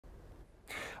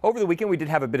Over the weekend, we did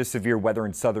have a bit of severe weather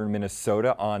in southern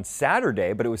Minnesota on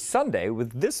Saturday, but it was Sunday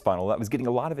with this funnel that was getting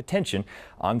a lot of attention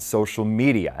on social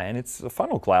media. And it's a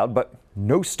funnel cloud, but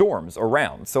no storms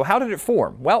around. So how did it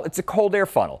form? Well, it's a cold air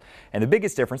funnel. And the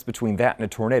biggest difference between that and a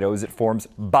tornado is it forms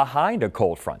behind a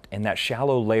cold front in that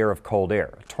shallow layer of cold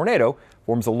air. A tornado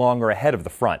forms along or ahead of the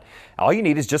front. All you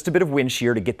need is just a bit of wind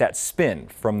shear to get that spin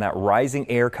from that rising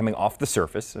air coming off the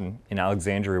surface. And in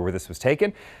Alexandria, where this was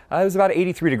taken, it was about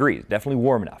 83 degrees, definitely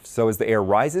warm enough. So as the air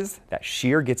rises, that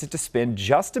shear gets it to spin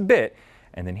just a bit.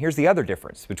 And then here's the other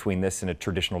difference between this and a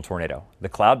traditional tornado. The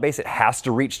cloud base it has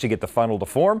to reach to get the funnel to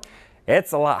form,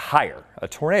 it's a lot higher. A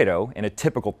tornado in a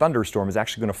typical thunderstorm is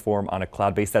actually going to form on a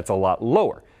cloud base that's a lot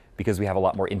lower, because we have a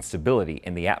lot more instability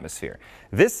in the atmosphere.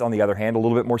 This, on the other hand, a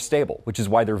little bit more stable, which is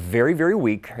why they're very, very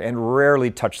weak and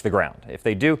rarely touch the ground. If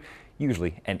they do,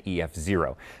 usually an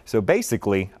EF0. So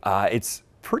basically, it's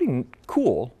pretty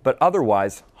cool, but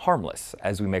otherwise harmless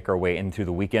as we make our way into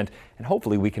the weekend. And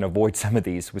hopefully we can avoid some of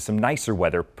these with some nicer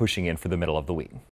weather pushing in for the middle of the week.